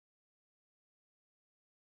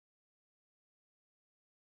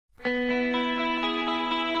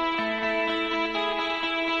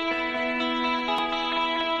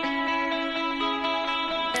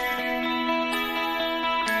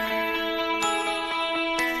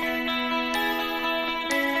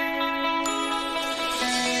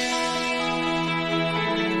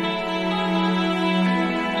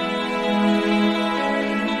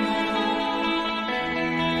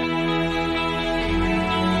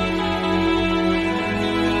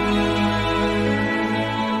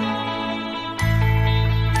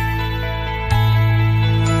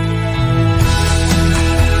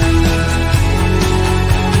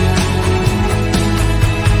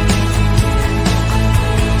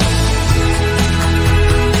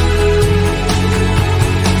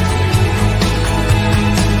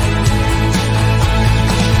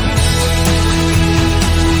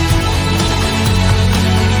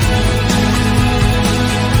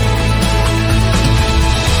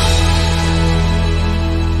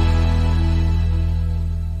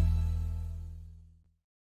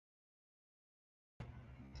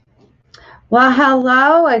Well,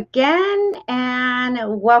 hello again, and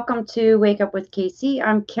welcome to Wake Up with Casey.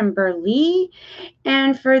 I'm Kimberly,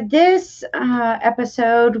 and for this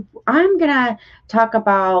episode, I'm gonna talk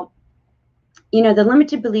about the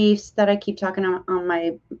limited beliefs that I keep talking on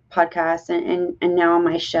my podcast and now on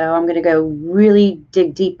my show. I'm gonna go really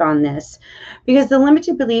dig deep on this because the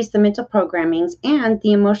limited beliefs, the mental programmings, and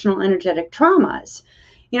the emotional energetic traumas.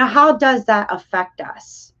 How does that affect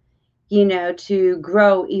us? To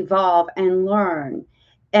grow, evolve, and learn.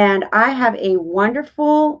 And I have a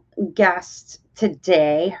wonderful guest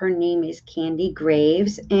today. Her name is Candy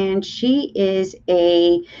Graves, and she is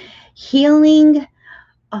a healing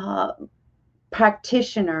uh,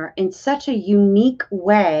 practitioner in such a unique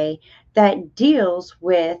way that deals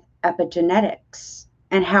with epigenetics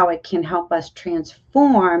and how it can help us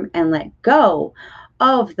transform and let go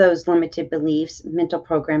of those limited beliefs, mental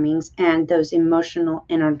programmings, and those emotional,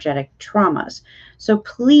 energetic traumas. So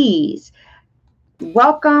please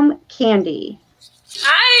welcome Candy.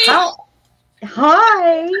 Hi. How?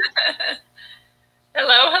 Hi.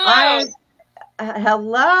 Hello, I hello.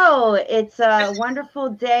 Hello. It's a wonderful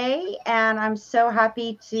day, and I'm so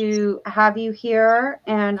happy to have you here.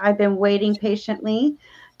 And I've been waiting patiently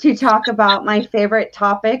to talk about my favorite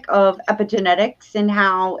topic of epigenetics and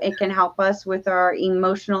how it can help us with our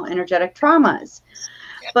emotional, energetic traumas.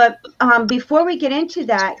 But before we get into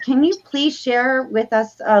that, can you please share with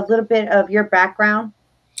us a little bit of your background?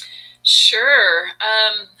 Sure.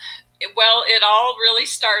 Well, it all really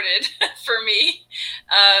started for me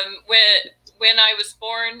when I was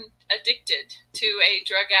born addicted to a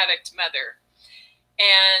drug addict mother,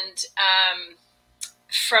 and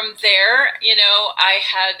from there, I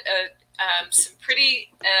had some pretty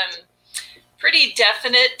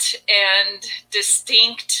definite and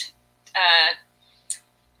distinct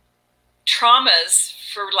traumas,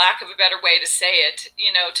 for lack of a better way to say it,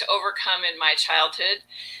 to overcome in my childhood.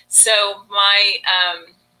 So my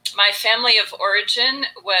family of origin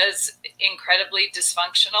was incredibly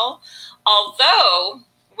dysfunctional. Although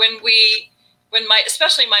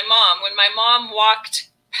especially my mom, when my mom walked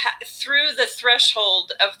through the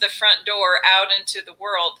threshold of the front door out into the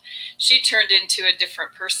world, she turned into a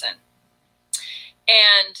different person.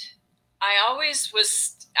 And I always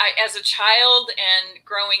was, as a child and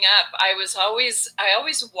growing up, I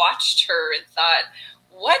always watched her and thought,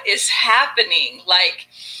 what is happening?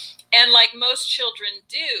 And like most children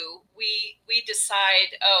do, we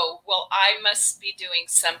decide, oh, well, I must be doing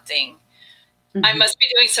something. Mm-hmm. I must be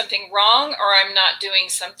doing something wrong, or I'm not doing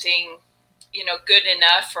something, good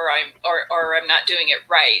enough, or I'm not doing it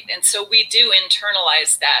right. And so we do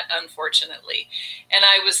internalize that, unfortunately. And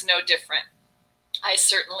I was no different. I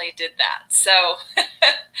certainly did that. So,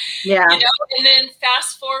 Yeah. And then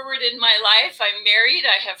fast forward in my life, I'm married.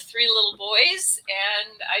 I have 3 little boys,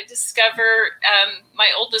 and I discover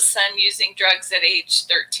my oldest son using drugs at age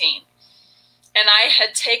 13. And I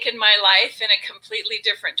had taken my life in a completely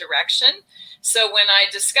different direction. So when I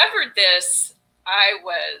discovered this, I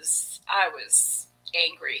was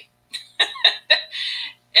angry.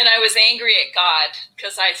 And I was angry at God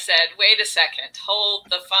because I said, wait a second, hold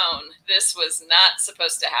the phone. This was not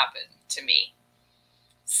supposed to happen to me.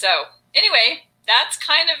 So anyway, that's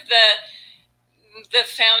kind of the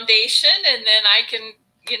foundation. And then I can,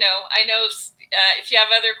 I know if you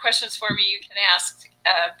have other questions for me, you can ask,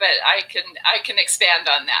 but I can expand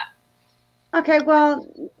on that. Okay. Well,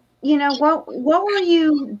 what were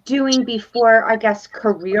you doing before, I guess,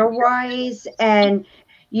 career wise, and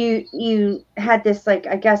you had this, like,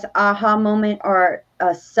 I guess, aha moment or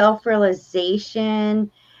a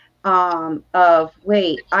self-realization of,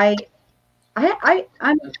 wait, I'm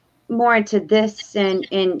more into this,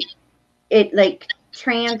 and it, like,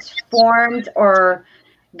 transformed or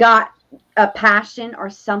got a passion or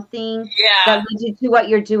something that Yeah. leads you to what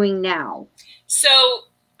you're doing now. So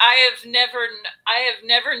I have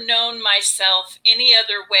never known myself any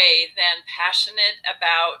other way than passionate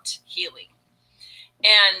about healing,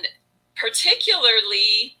 and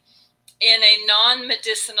particularly in a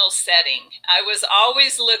non-medicinal setting. I was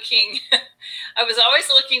always looking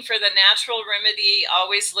for the natural remedy,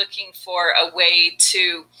 always looking for a way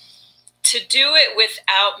to do it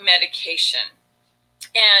without medication.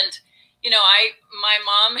 And my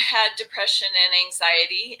mom had depression and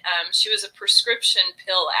anxiety. She was a prescription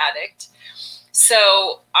pill addict.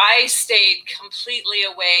 So I stayed completely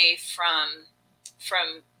away from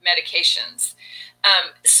medications.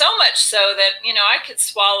 So much so that, I could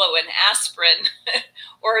swallow an aspirin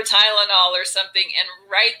or a Tylenol or something,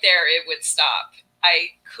 and right there it would stop.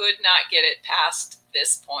 I could not get it past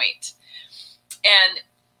this point. And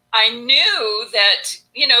I knew that,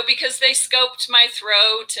 you know, because they scoped my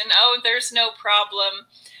throat and, oh, there's no problem.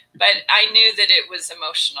 But I knew that it was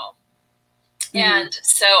emotional. Mm-hmm. And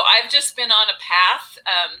so I've just been on a path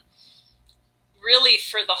really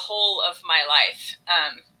for the whole of my life,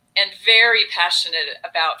 and very passionate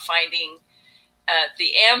about finding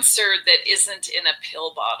the answer that isn't in a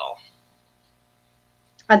pill bottle.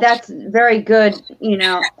 That's very good, you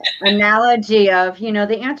know, analogy of, you know,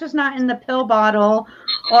 the answer's not in the pill bottle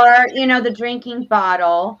or, you know, the drinking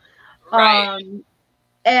bottle. Right.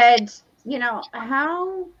 And, you know,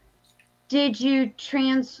 how did you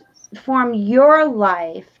transform your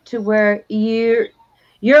life to where you're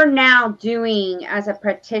now doing as a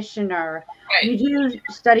practitioner? Right. You do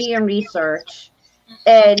study and research,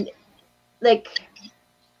 and like,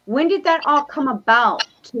 when did that all come about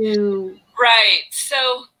to? Right.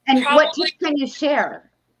 So, and probably, what tips can you share?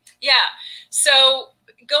 Yeah. So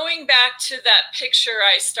going back to that picture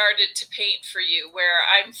I started to paint for you, where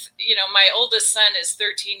I'm, you know, my oldest son is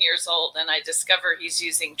 13 years old and I discover he's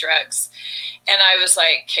using drugs. And I was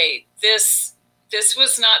like, okay, this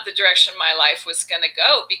was not the direction my life was going to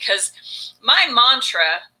go, because my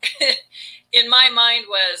mantra in my mind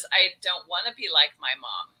was, I don't want to be like my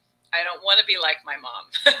mom. I don't want to be like my mom,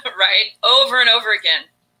 right? Over and over again.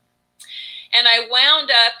 And I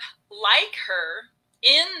wound up like her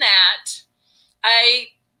in that I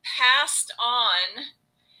passed on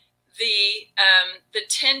the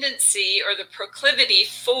tendency or the proclivity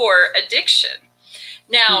for addiction.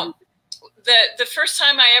 Now, the first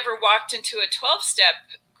time I ever walked into a 12-step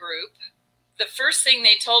group, the first thing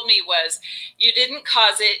they told me was, you didn't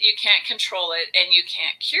cause it, you can't control it, and you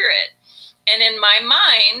can't cure it. And in my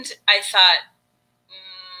mind, I thought,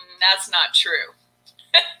 that's not true.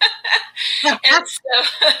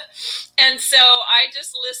 and so I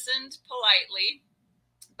just listened politely,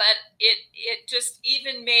 but it just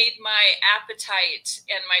even made my appetite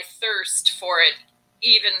and my thirst for it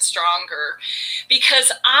even stronger,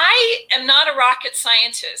 because I am not a rocket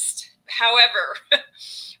scientist. However,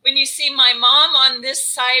 when you see my mom on this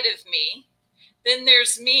side of me, then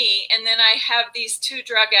there's me, and then I have these two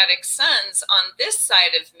drug addict sons on this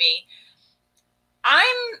side of me.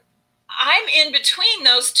 I'm in between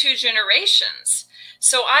those two generations.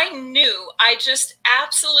 So I just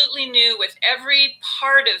absolutely knew with every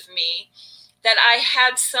part of me that I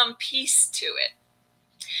had some piece to it,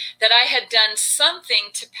 that I had done something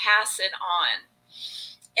to pass it on.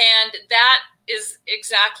 And that is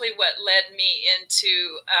exactly what led me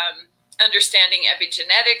into understanding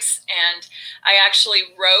epigenetics. And I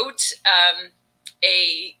actually wrote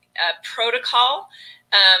a protocol.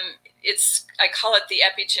 I call it the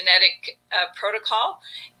epigenetic protocol,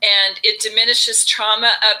 and it diminishes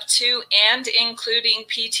trauma up to and including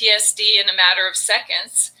PTSD in a matter of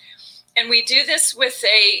seconds. And we do this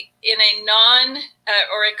in a non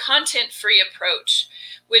or a content-free approach,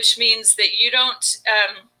 which means that you don't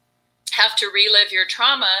have to relive your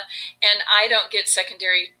trauma, and I don't get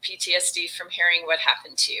secondary PTSD from hearing what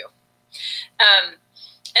happened to you.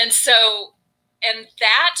 And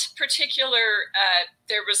that particular,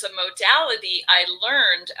 there was a modality I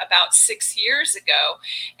learned about 6 years ago.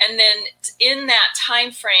 And then in that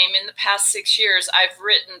time frame, in the past 6 years, I've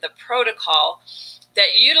written the protocol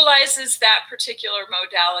that utilizes that particular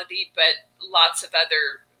modality, but lots of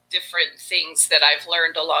other different things that I've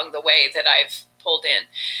learned along the way that I've pulled in.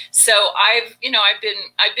 So I've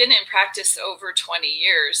been in practice over 20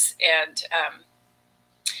 years, and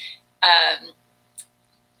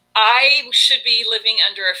I should be living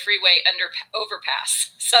under a freeway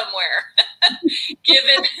overpass somewhere,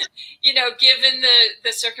 given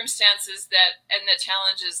the circumstances and the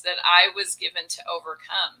challenges that I was given to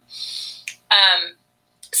overcome.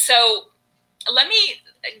 So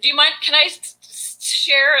do you mind, can I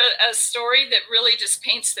share a story that really just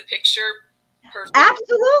paints the picture perfectly?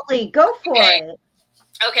 Absolutely. Go for it.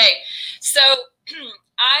 Okay. So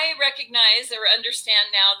I recognize or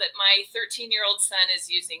understand now that my 13-year-old son is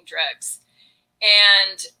using drugs.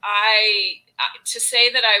 And to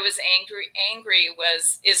say that I was angry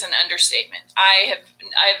is an understatement.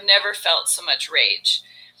 I've never felt so much rage.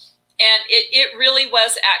 And it really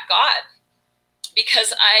was at God,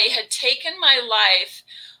 because I had taken my life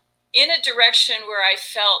in a direction where I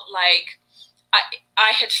felt like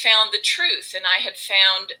I had found the truth, and I had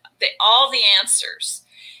found all the answers.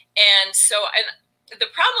 And so the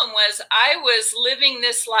problem was I was living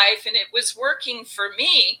this life and it was working for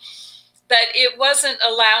me, but it wasn't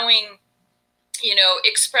allowing,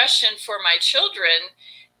 expression for my children.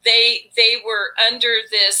 They were under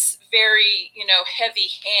this very, heavy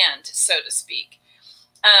hand, so to speak.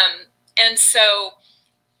 And so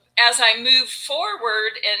as I moved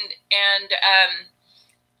forward, and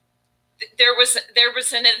there was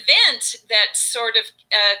an event that sort of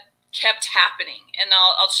kept happening, and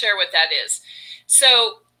I'll share what that is.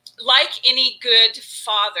 So, like any good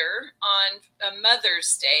father on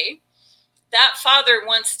Mother's Day, that father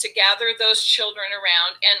wants to gather those children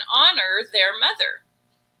around and honor their mother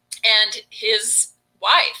and his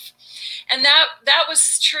wife. And that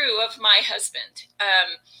was true of my husband.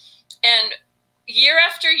 And year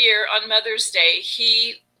after year on Mother's Day,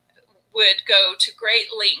 he would go to great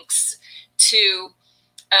lengths to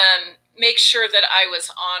make sure that I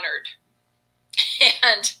was honored.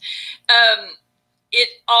 And it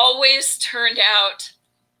always turned out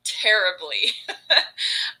terribly.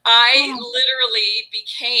 I literally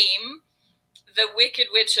became the Wicked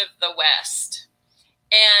Witch of the West.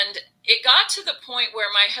 And it got to the point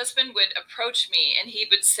where my husband would approach me and he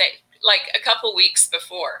would say, like a couple weeks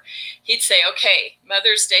before, he'd say, okay,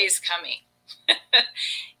 Mother's Day's coming.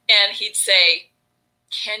 And he'd say,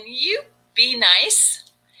 can you be nice?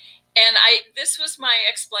 And this was my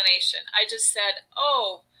explanation. I just said,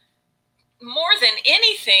 oh, more than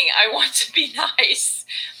anything, I want to be nice.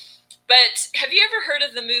 But have you ever heard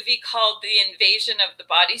of the movie called The Invasion of the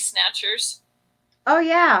Body Snatchers? Oh,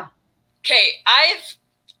 yeah. Okay, I've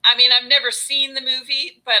never seen the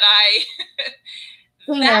movie, but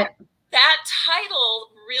that title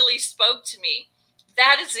really spoke to me.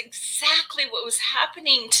 That is exactly what was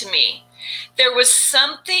happening to me. There was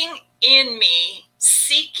something in me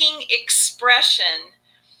seeking expression,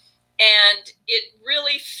 and it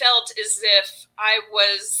really felt as if I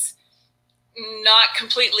was not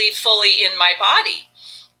completely fully in my body.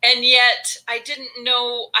 And yet I didn't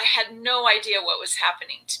know, I had no idea what was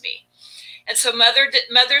happening to me. And so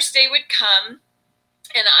Mother's Day would come,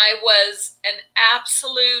 and I was an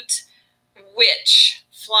absolute witch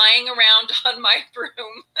flying around on my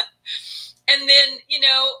broom. And then,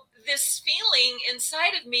 this feeling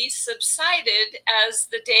inside of me subsided as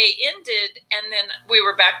the day ended, and then we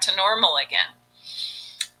were back to normal again.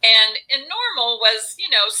 And normal was,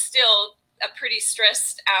 still a pretty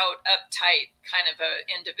stressed out, uptight kind of a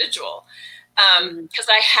individual, because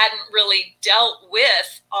I hadn't really dealt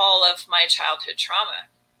with all of my childhood trauma.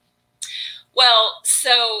 Well,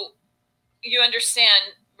 so you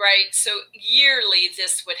understand, right? So yearly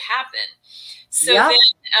this would happen. So yep. then,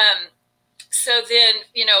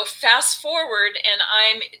 fast forward, and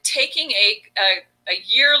I'm taking a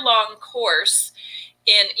year-long course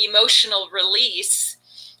in emotional release,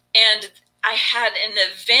 and I had an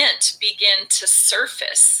event begin to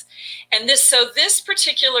surface. And this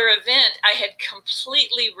particular event I had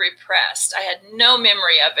completely repressed. I had no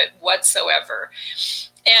memory of it whatsoever.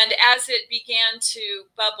 And as it began to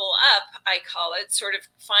bubble up, I call it, sort of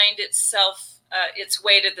find itself, its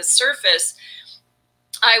way to the surface,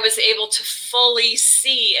 I was able to fully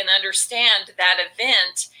see and understand that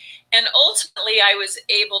event. And ultimately, I was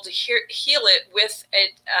able to heal it with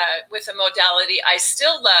a modality I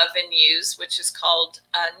still love and use, which is called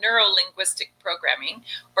neuro-linguistic programming,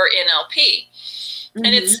 or NLP. Mm-hmm.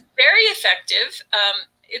 And it's very effective.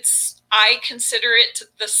 I consider it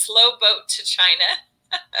the slow boat to China,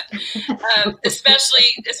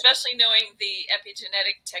 especially knowing the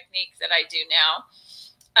epigenetic technique that I do now.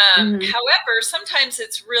 However, sometimes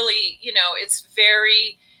it's really, it's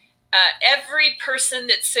very... every person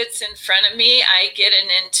that sits in front of me, I get an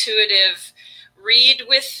intuitive read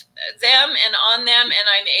with them and on them, and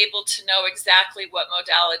I'm able to know exactly what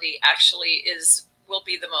modality actually will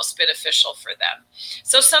be the most beneficial for them.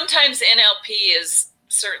 So sometimes NLP is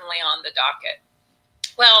certainly on the docket.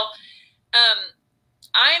 Well,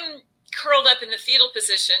 I'm curled up in the fetal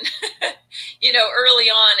position, early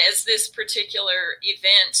on as this particular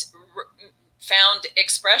event found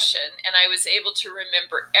expression, and I was able to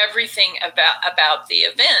remember everything about the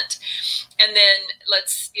event. And then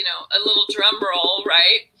a little drum roll,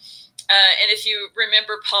 right? And if you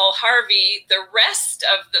remember Paul Harvey, the rest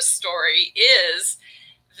of the story is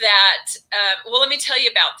that, let me tell you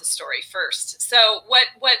about the story first. So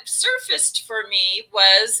what surfaced for me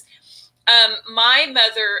was my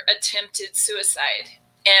mother attempted suicide,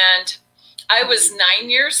 and I was 9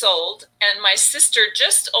 years old, and my sister,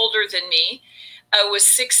 just older than me, was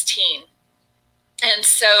 16. And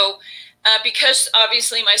so because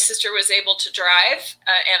obviously my sister was able to drive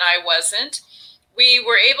and I wasn't, we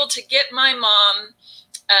were able to get my mom,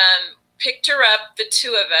 picked her up, the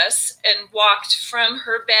two of us, and walked from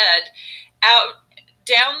her bed out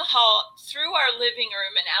down the hall, through our living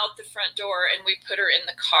room and out the front door, and we put her in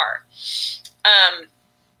the car.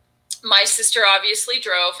 My sister obviously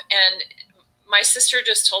drove, and my sister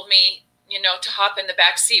just told me, to hop in the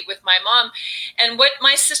back seat with my mom. And what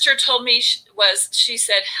my sister told me was, she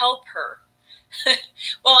said, help her.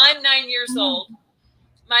 Well, I'm 9 years old.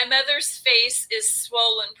 My mother's face is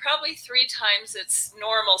swollen probably 3 times its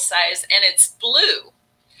normal size, and it's blue.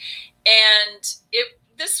 And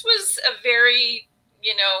this was a very,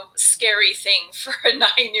 scary thing for a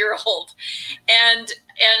 9-year-old. And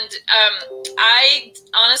I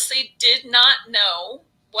honestly did not know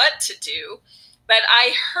what to do, but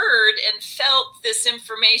I heard and felt this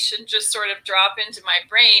information just sort of drop into my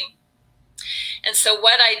brain. And so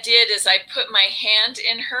what I did is I put my hand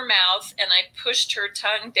in her mouth and I pushed her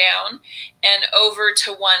tongue down and over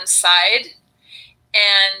to one side.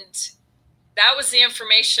 And that was the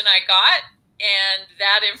information I got. And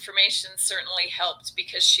that information certainly helped,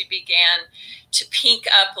 because she began to pink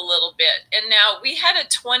up a little bit. And now we had a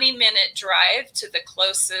 20-minute drive to the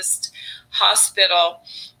closest hospital.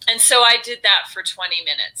 And so I did that for 20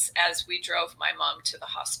 minutes as we drove my mom to the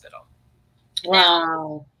hospital. Wow.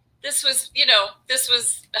 Now, this was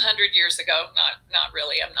 100 years ago. Not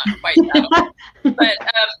really. I'm not quite that old.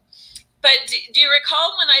 But do you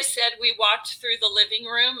recall when I said we walked through the living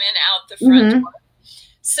room and out the front door?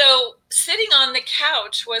 So sitting on the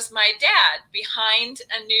couch was my dad behind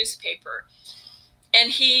a newspaper.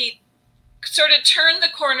 And he sort of turned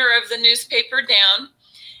the corner of the newspaper down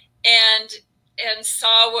and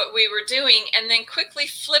saw what we were doing, and then quickly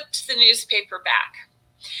flipped the newspaper back.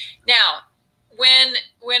 Now, when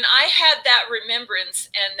I had that remembrance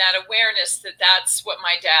and that awareness that that's what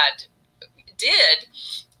my dad did,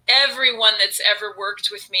 everyone that's ever worked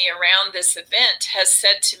with me around this event has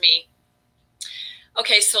said to me,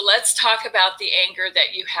 okay, so let's talk about the anger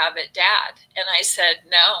that you have at Dad. And I said,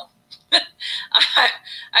 no,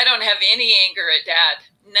 I don't have any anger at Dad,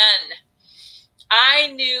 none. I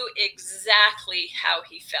knew exactly how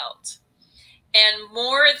he felt. And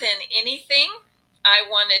more than anything, I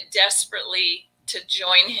wanted desperately to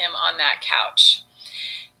join him on that couch,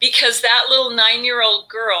 because that little 9-year-old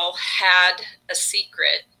girl had a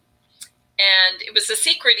secret. And it was a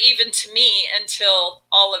secret even to me until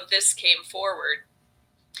all of this came forward.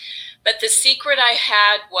 But the secret I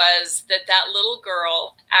had was that little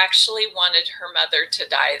girl actually wanted her mother to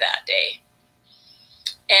die that day.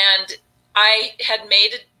 And I had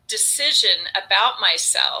made a decision about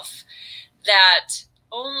myself that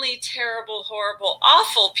only terrible, horrible,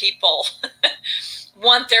 awful people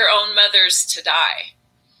want their own mothers to die.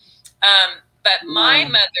 But my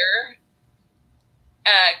mother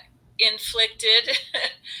inflicted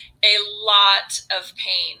a lot of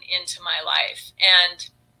pain into my life. And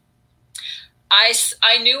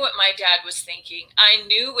I knew what my dad was thinking. I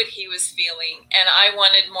knew what he was feeling. And I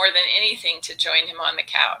wanted more than anything to join him on the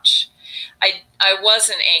couch. I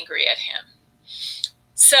wasn't angry at him.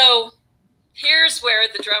 So here's where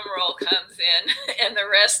the drum roll comes in, and the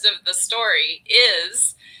rest of the story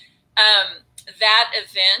is that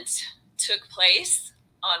event took place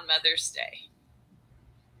on Mother's Day.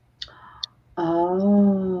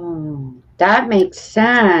 Oh, that makes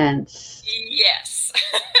sense. Yes.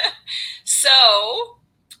 So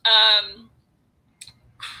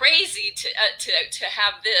crazy to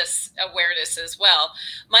have this awareness as well.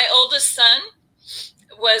 My oldest son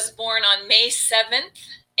was born on May 7th,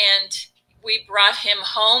 and we brought him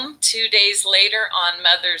home 2 days later on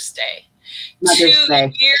Mother's Day. 2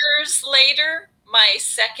 years later, my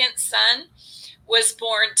second son was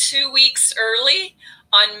born 2 weeks early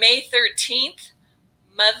on May 13th,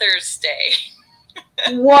 Mother's Day.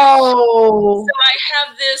 Whoa. So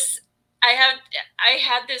I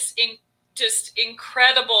had this just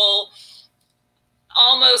incredible,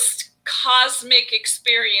 almost cosmic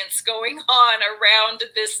experience going on around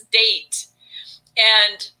this date.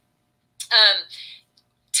 And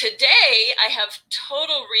today I have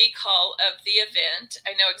total recall of the event.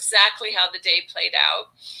 I know exactly how the day played out.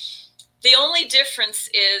 The only difference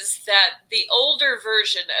is that the older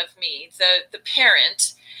version of me, the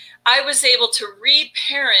parent, I was able to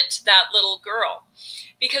reparent that little girl,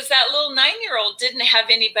 because that little 9-year-old didn't have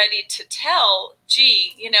anybody to tell,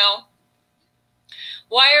 gee,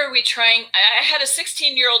 why are we trying? I had a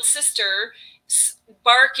 16-year-old sister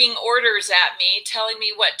barking orders at me, telling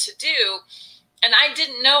me what to do. And I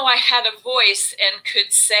didn't know I had a voice and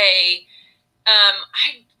could say,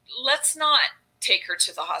 let's not take her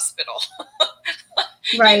to the hospital.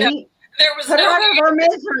 Right. There was Put her out of her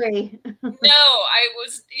misery.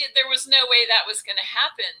 There was no way that was going to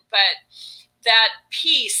happen. But that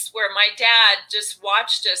piece where my dad just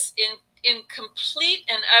watched us in complete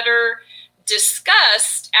and utter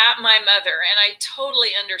disgust at my mother. And I totally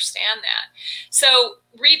understand that. So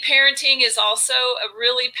reparenting is also a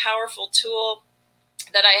really powerful tool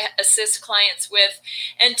that I assist clients with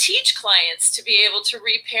and teach clients to be able to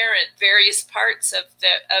reparent various parts of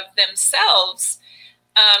themselves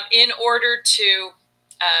in order to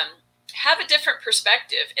have a different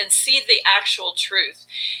perspective and see the actual truth.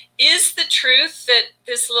 Is the truth that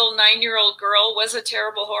this little 9-year-old girl was a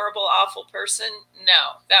terrible, horrible, awful person?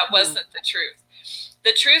 No, that wasn't the truth.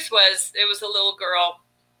 The truth was it was a little girl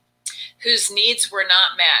whose needs were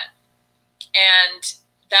not met. And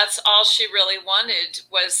that's all she really wanted,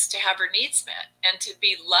 was to have her needs met and to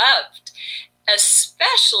be loved,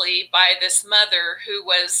 especially by this mother who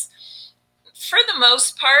was, for the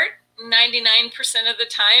most part, 99% of the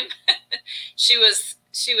time, she was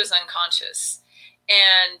unconscious.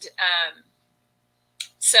 And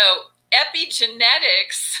so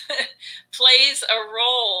epigenetics plays a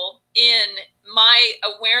role in my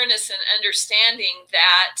awareness and understanding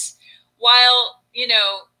that while, you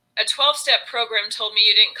know, a 12-step program told me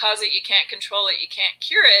you didn't cause it, you can't control it, you can't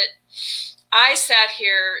cure it, I sat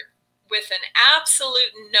here with an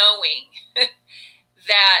absolute knowing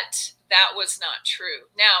that that was not true.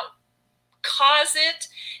 Now, cause it?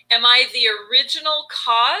 Am I the original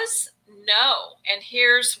cause? No. And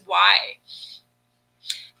here's why.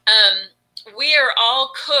 We are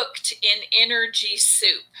all cooked in energy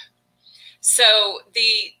soup. So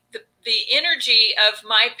the energy of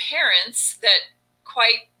my parents that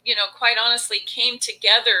quite honestly came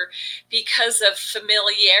together because of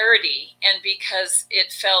familiarity and because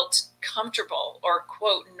it felt comfortable or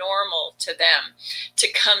quote normal to them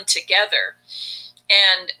to come together.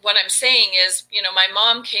 And what I'm saying is, you know, my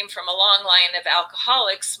mom came from a long line of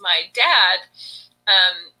alcoholics. My dad,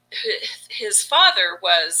 his father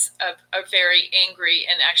was a very angry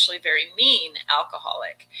and actually very mean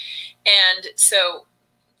alcoholic. And so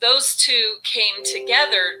those two came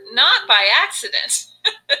together, not by accident,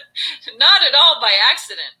 not at all by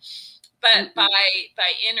accident, but by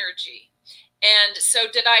energy. And so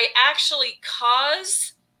did I actually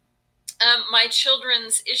cause my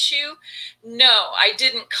children's issue? No, I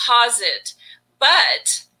didn't cause it,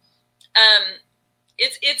 but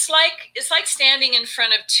it's like standing in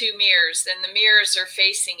front of two mirrors and the mirrors are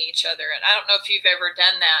facing each other. And I don't know if you've ever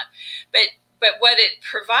done that, but what it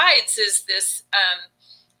provides is this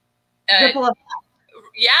ripple effect.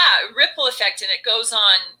 Yeah, ripple effect, and it goes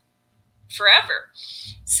on forever.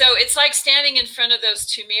 So it's like standing in front of those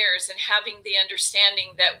two mirrors and having the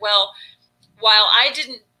understanding that, well, while I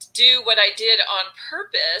didn't do what I did on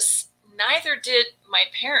purpose, neither did my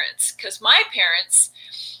parents, because my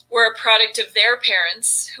parents were a product of their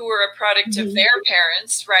parents, who were a product of their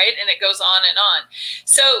parents, right? And it goes on and on.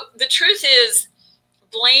 So the truth is,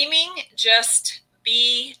 blaming just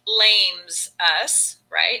be-lames us,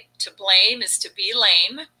 right? To blame is to be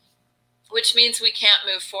lame, which means we can't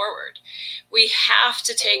move forward. We have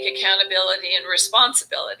to take accountability and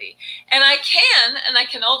responsibility. And I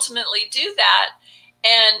can ultimately do that.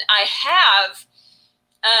 And I have,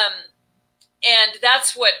 and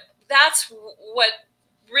that's what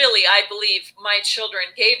really, I believe,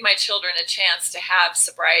 gave my children a chance to have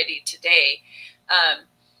sobriety today,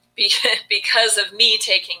 because of me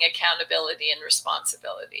taking accountability and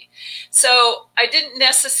responsibility. So I didn't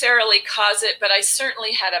necessarily cause it, but I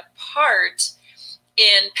certainly had a part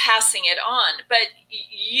in passing it on. But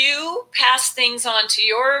you pass things on to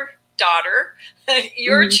your daughter,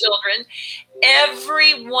 your children.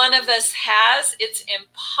 Every one of us has. It's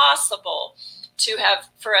impossible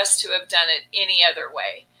for us to have done it any other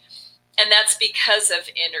way. And that's because of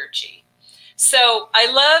energy. So I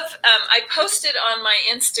love, I posted on my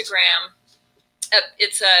Instagram,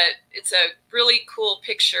 it's a really cool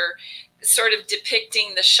picture sort of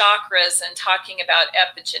depicting the chakras and talking about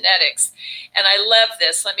epigenetics. And I love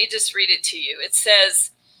this. Let me just read it to you. It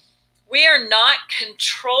says, we are not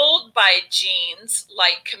controlled by genes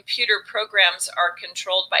like computer programs are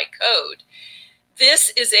controlled by code.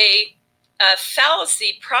 This is a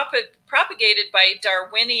fallacy propagated by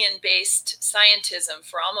Darwinian-based scientism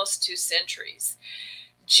for almost 2 centuries.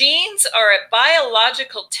 Genes are a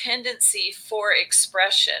biological tendency for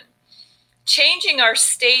expression. Changing our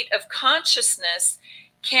state of consciousness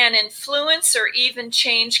can influence or even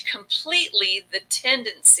change completely the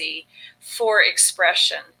tendency for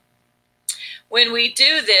expression. When we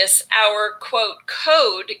do this, our, quote,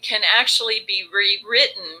 code can actually be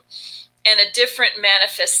rewritten and a different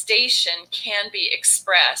manifestation can be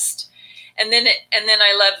expressed. And then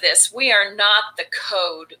I love this. We are not the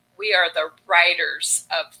code. We are the writers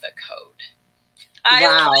of the code. I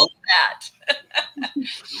love that.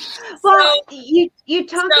 Well, you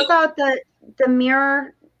talked about the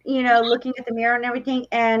mirror, looking at the mirror and everything.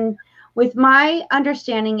 And with my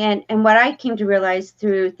understanding and what I came to realize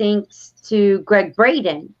through thanks to Greg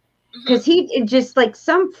Braden, because he just like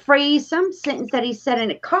some phrase, some sentence that he said,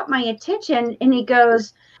 and it caught my attention. And he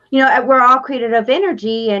goes, we're all created of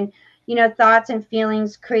energy, and thoughts and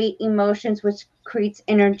feelings create emotions, which creates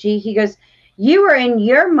energy. He goes, you were in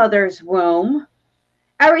your mother's womb.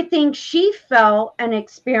 Everything she felt and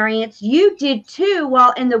experienced, you did too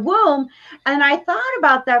while in the womb. And I thought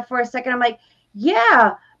about that for a second. I'm like,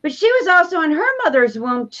 yeah, but she was also in her mother's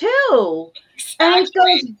womb too. Exactly. And it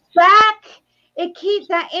goes back. It keeps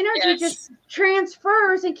that energy Yes. just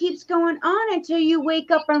transfers and keeps going on until you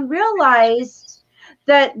wake up and realize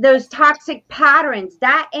that those toxic patterns,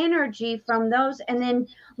 that energy from those, and then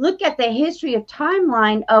look at the history of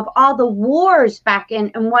timeline of all the wars back in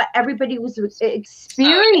and what everybody was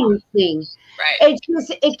experiencing. Right.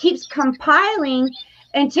 It keeps compiling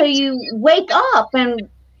until you wake up and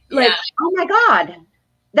like, oh my God.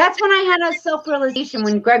 That's when I had a self-realization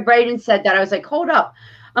when Greg Braden said that. I was like, hold up.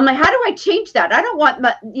 I'm like, how do I change that? I don't want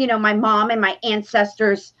my mom and my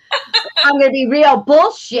ancestors. I'm going to be real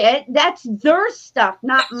bullshit. That's their stuff,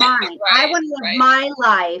 not mine. Right, I want to live my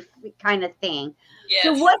life kind of thing. Yes.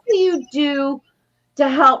 So what do you do to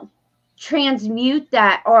help transmute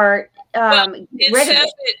that or it rid says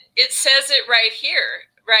of it? It says it right here,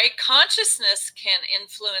 right? Consciousness can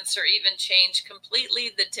influence or even change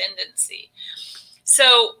completely the tendency.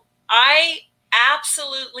 So I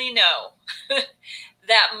absolutely know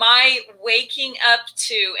that my waking up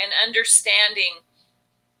to and understanding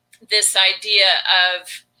this idea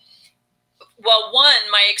of, well,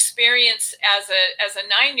 one, my experience as a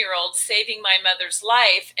 9-year-old saving my mother's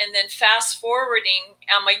life, and then fast forwarding,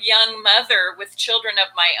 I'm a young mother with children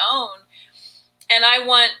of my own, and I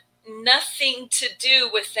want nothing to do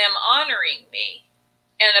with them honoring me.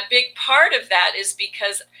 And a big part of that is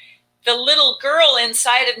because the little girl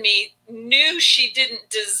inside of me knew she didn't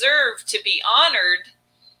deserve to be honored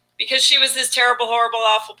because she was this terrible, horrible,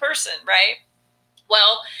 awful person, right?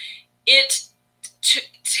 Well,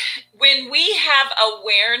 when we have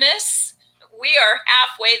awareness, we are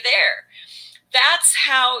halfway there.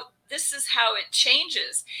 This is how it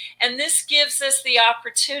changes. And this gives us the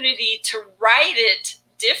opportunity to write it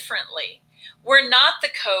differently. We're not the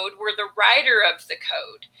code, we're the writer of the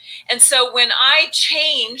code. And so when I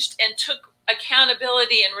changed and took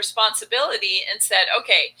accountability and responsibility and said,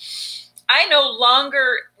 okay, I no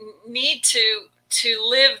longer need to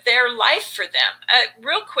live their life for them. A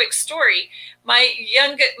real quick story. My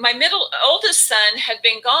oldest son had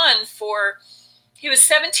been gone he was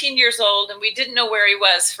 17 years old, and we didn't know where he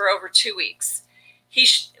was for over 2 weeks.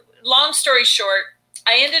 Long story short,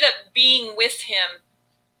 I ended up being with him,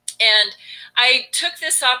 and I took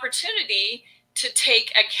this opportunity to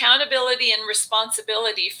take accountability and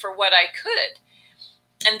responsibility for what I could.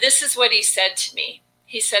 And this is what he said to me.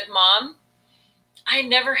 He said, Mom, I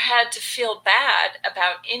never had to feel bad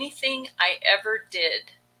about anything I ever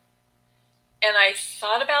did. And I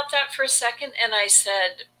thought about that for a second, and I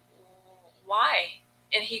said, why?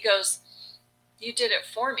 And he goes, you did it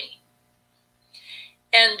for me.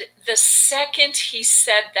 And the second he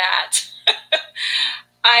said that,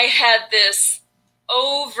 I had this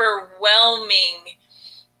overwhelming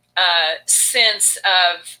sense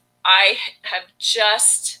of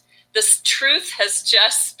this truth has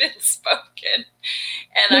just been spoken.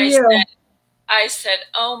 And I said,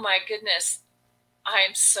 oh my goodness,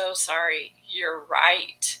 I'm so sorry. You're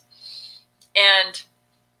right. And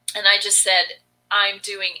I just said, I'm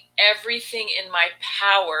doing everything in my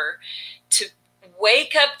power to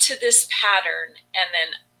wake up to this pattern,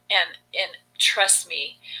 and trust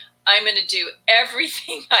me, I'm going to do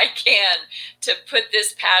everything I can to put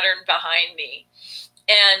this pattern behind me.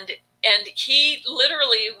 And he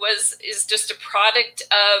literally is just a product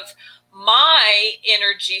of my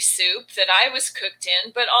energy soup that I was cooked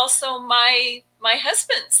in, but also my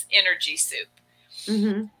husband's energy soup.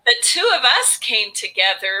 Mm-hmm. The two of us came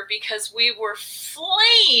together because we were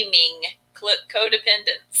flaming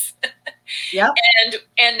codependents. Yep.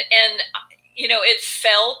 And it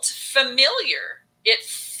felt familiar. It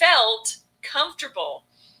felt comfortable.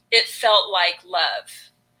 It felt like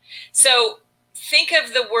love. So think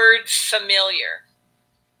of the word familiar.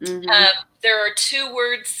 Mm-hmm. There are two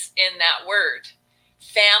words in that word: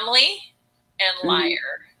 family and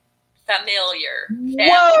liar. Familiar. Family,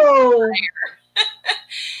 whoa. Liar.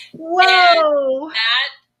 Whoa. And that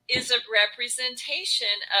is a representation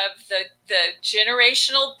of the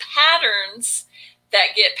generational patterns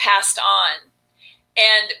that get passed on.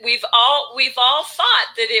 And we've all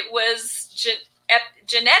thought that it was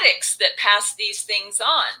genetics that passed these things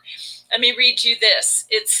on. Let me read you this.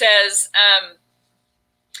 It says,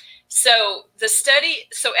 So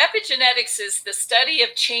epigenetics is the study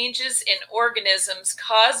of changes in organisms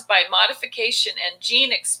caused by modification and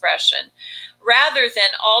gene expression rather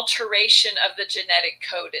than alteration of the genetic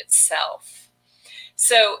code itself.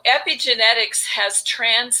 So epigenetics has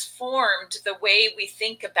transformed the way we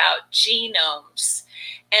think about genomes.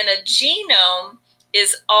 And a genome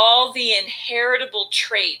is all the inheritable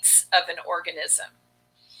traits of an organism.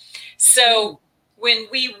 So when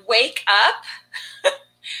we wake up,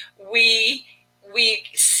 we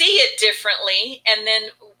see it differently, and then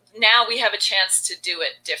now we have a chance to do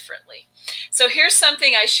it differently. So here's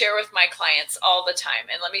something I share with my clients all the time,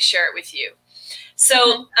 and let me share it with you.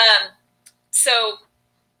 So, so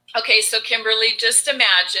Kimberly, just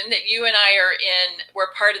imagine that you and I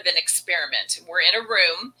we're part of an experiment. We're in a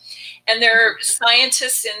room, and there are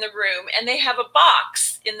scientists in the room, and they have a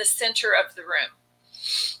box in the center of the room.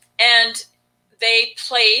 And they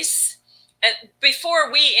place,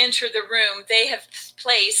 before we enter the room, they have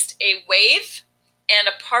placed a wave and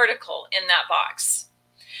a particle in that box.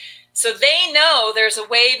 So they know there's a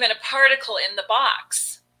wave and a particle in the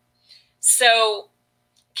box. So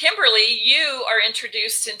Kimberly, you are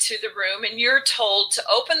introduced into the room and you're told to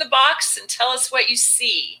open the box and tell us what you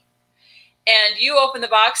see. And you open the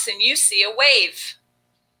box and you see a wave.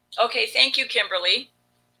 Okay, thank you, Kimberly.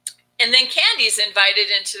 And then Candy's invited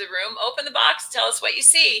into the room. Open the box, tell us what you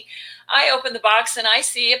see. I open the box and I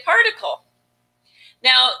see a particle.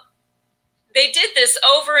 Now, they did this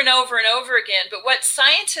over and over and over again, but what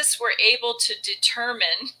scientists were able to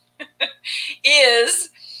determine is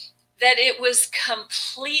that it was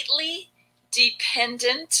completely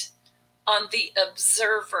dependent on the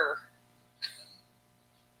observer.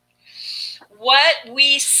 What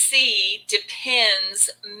we see depends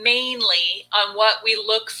mainly on what we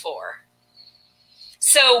look for.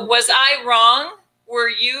 So was I wrong? Were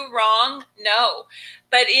you wrong? No.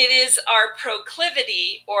 But it is our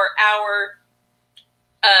proclivity or our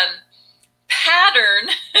pattern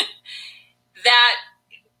that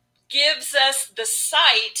gives us the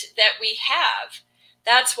sight that we have.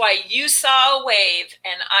 That's why you saw a wave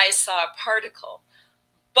and I saw a particle.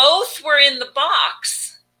 Both were in the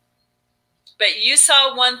box, but you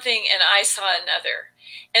saw one thing and I saw another.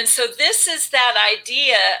 And so this is that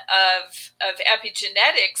idea of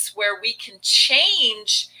epigenetics, where we can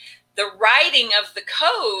change the writing of the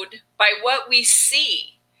code by what we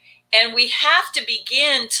see. And we have to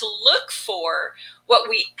begin to look for what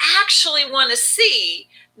we actually want to see,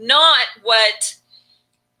 not what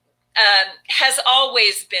has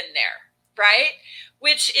always been there, right?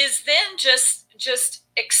 Which is then just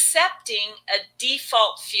accepting a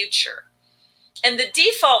default future. And the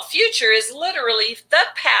default future is literally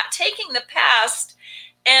taking the past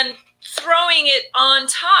and throwing it on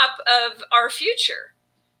top of our future.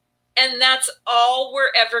 And that's all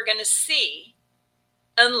we're ever going to see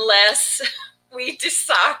unless we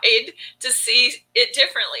decide to see it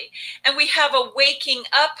differently. And we have a waking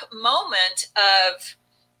up moment of,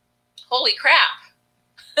 holy crap,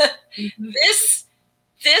 this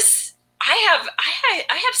I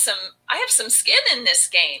have some skin in this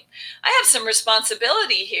game. I have some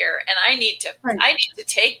responsibility here, and I need to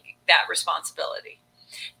take that responsibility.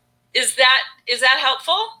 Is that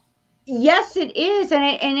helpful? Yes, it is, and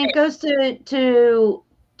it goes to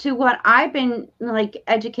what I've been like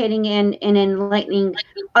educating and enlightening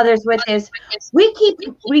others with is we keep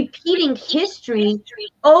repeating history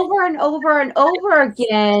over and over and over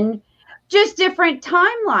again. Just different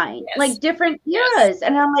timelines, like different eras.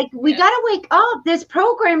 And I'm like, we got to wake up. This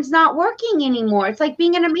program's not working anymore. It's like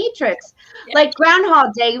being in a matrix, like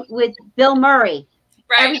Groundhog Day with Bill Murray.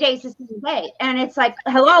 Right. Every day is the same day. And it's like,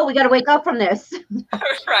 hello, we got to wake up from this.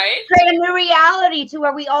 Right. Create a new reality to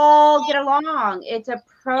where we all get along. It's a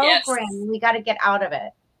program. Yes. We got to get out of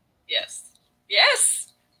it. Yes.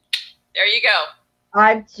 Yes. There you go.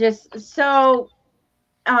 I'm just so,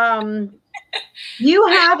 you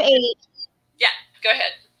have a, yeah, go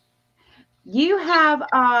ahead. You have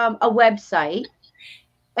a website,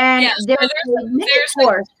 and there's a mini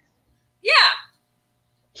course. Yeah.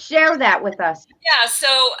 Share that with us. Yeah. So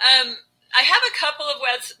I have a couple of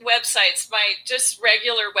websites. My just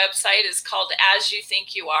regular website is called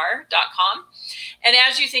asyouThinkYouAre.com. And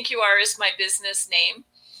As You Think You Are is my business name.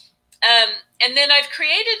 And then I've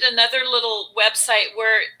created another little website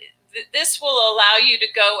where this will allow you to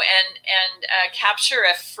go and capture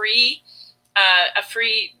a free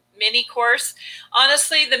mini course.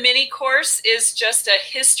 Honestly, the mini course is just a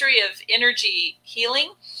history of energy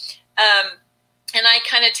healing. And I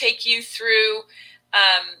kind of take you through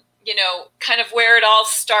kind of where it all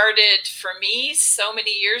started for me so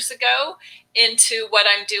many years ago into what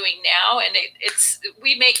I'm doing now. And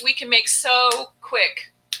we can make so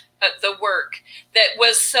quick the work that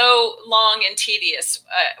was so long and tedious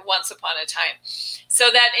once upon a time.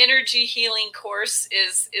 So that energy healing course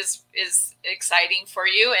is exciting for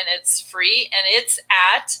you, and it's free, and it's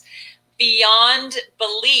at Beyond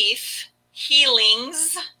Belief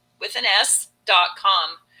Healings with an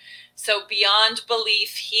S.com. So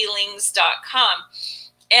beyondbeliefhealings.com.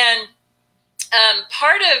 And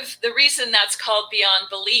part of the reason that's called Beyond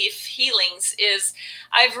Belief Healings is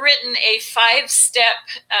I've written a 5-step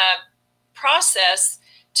process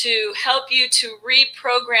to help you to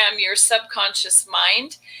reprogram your subconscious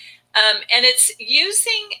mind. And it's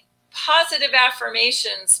using positive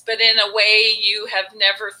affirmations, but in a way you have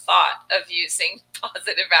never thought of using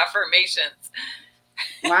positive affirmations.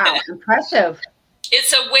 Wow, impressive.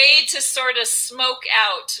 It's a way to sort of smoke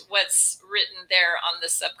out what's written there on the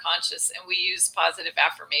subconscious, and we use positive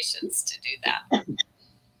affirmations to do that.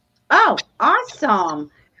 Oh, awesome.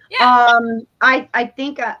 Yeah. I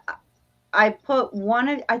think I put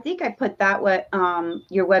I think I put that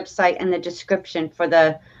your website in the description for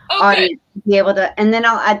the audience to be able to, and then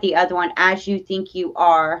I'll add the other one, As You Think You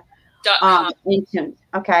Are.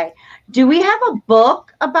 Okay. Do we have a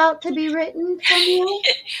book about to be written from you?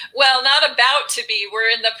 Well, not about to be. We're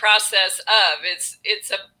in the process of. It's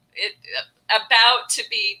about to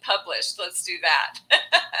be published. Let's do that.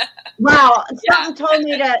 Wow. Something told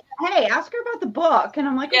me to, hey, ask her about the book. And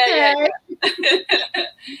I'm like, okay.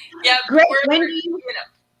 Yeah. Great.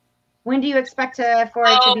 When do you expect for it to be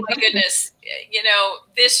published? Oh, my goodness.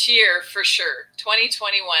 This year for sure.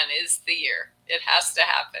 2021 is the year. It has to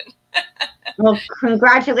happen. Well,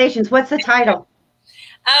 congratulations. What's the title?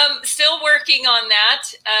 Still working on that.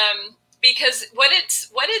 Because what it's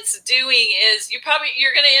doing is you're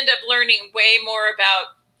going to end up learning way more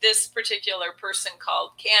about this particular person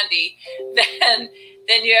called Candy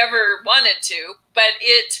than you ever wanted to. But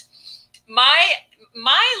my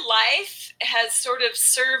life has sort of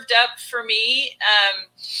served up for me.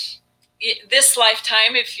 This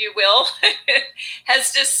lifetime, if you will,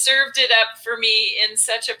 has just served it up for me in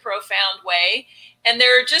such a profound way. And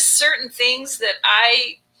there are just certain things that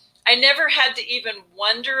I never had to even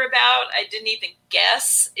wonder about. I didn't even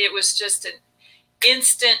guess. It was just an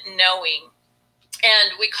instant knowing.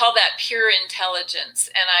 And we call that pure intelligence.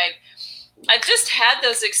 And I've just had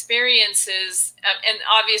those experiences. And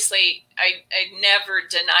obviously, I never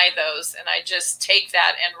deny those. And I just take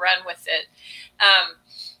that and run with it.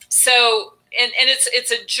 So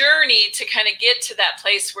it's a journey to kind of get to that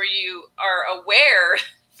place where you are aware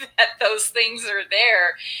that those things are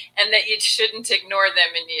there and that you shouldn't ignore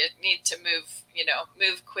them, and you need to move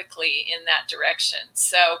quickly in that direction.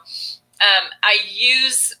 So I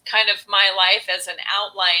use kind of my life as an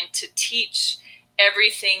outline to teach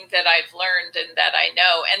everything that I've learned and that I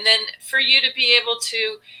know. And then for you to be able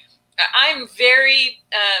to, I'm very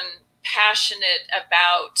passionate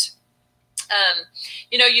about,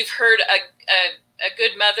 you've heard a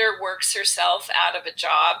good mother works herself out of a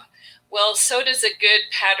job. Well, so does a good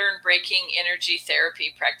pattern-breaking energy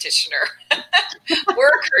therapy practitioner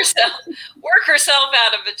work herself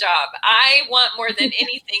out of a job. I want more than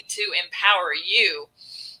anything to empower you,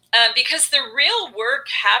 because the real work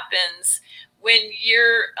happens when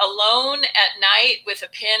you're alone at night with a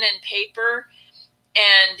pen and paper,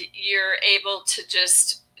 and you're able to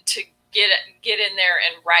just to get in there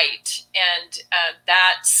and write, and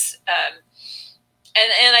that's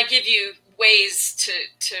and I give you ways to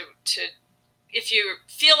if you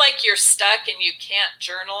feel like you're stuck and you can't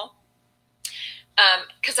journal,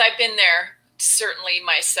 because I've been there certainly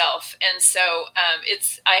myself, and so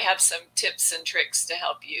I have some tips and tricks to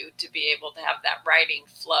help you to be able to have that writing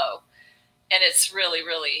flow, and it's really,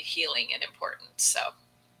 really healing and important. So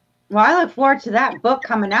well, I look forward to that book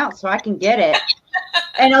coming out so I can get it.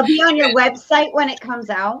 And it'll be on your website when it comes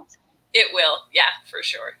out? It will, yeah, for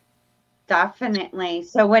sure. Definitely.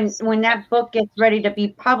 So when that book gets ready to be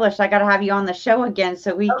published, I got to have you on the show again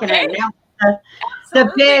so we can announce the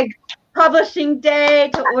big publishing day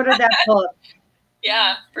to order that book.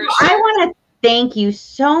 Yeah, for sure. I want to thank you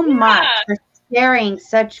so much for sharing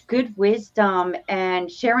such good wisdom and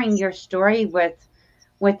sharing your story with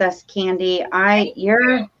us, Candy.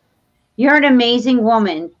 You're an amazing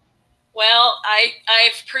woman. Well,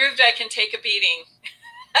 I've proved I can take a beating.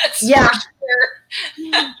 That's yeah. For sure.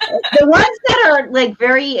 The ones that are like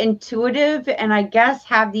very intuitive and I guess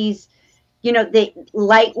have these, the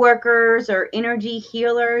light workers or energy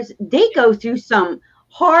healers, they go through some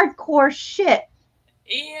hardcore shit.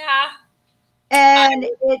 Yeah. And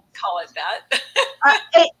call it that.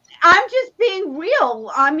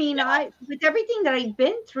 I mean, with everything that I've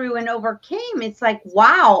been through and overcame, it's like,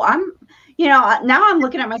 wow, now I'm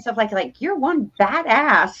looking at myself like you're one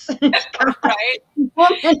badass. Right?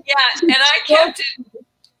 Yeah, and I kept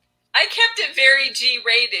it very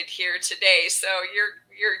G-rated here today, so you're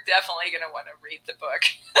definitely going to want to read the book.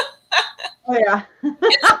 Oh yeah.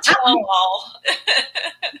 It's a tell-all.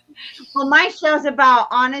 Well, my show's about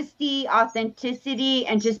honesty, authenticity,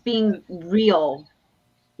 and just being real.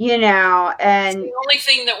 And it's the only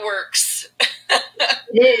thing that works.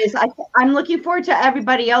 It is. I'm looking forward to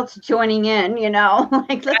everybody else joining in, Right.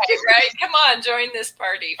 Come on, join this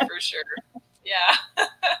party for sure. Yeah.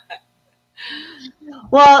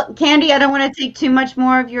 Well, Candy, I don't want to take too much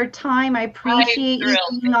more of your time. I appreciate you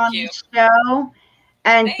being on the show.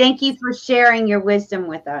 And thank you for sharing your wisdom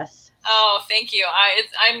with us. Oh, thank you.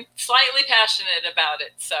 I'm slightly passionate about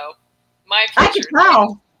it, so my pleasure. I can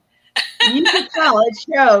tell. You can tell. It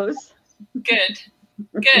shows. Good.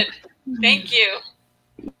 Thank you.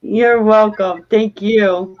 You're welcome. Thank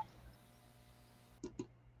you.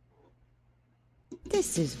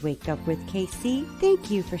 This is Wake Up with KC. Thank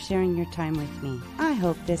you for sharing your time with me. I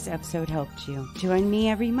hope this episode helped you. Join me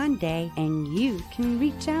every Monday and you can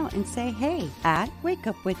reach out and say hey at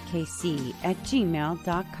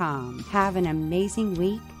wakeupwithkc@gmail.com. Have an amazing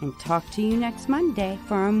week and talk to you next Monday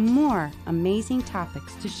for more amazing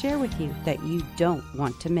topics to share with you that you don't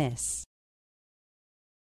want to miss.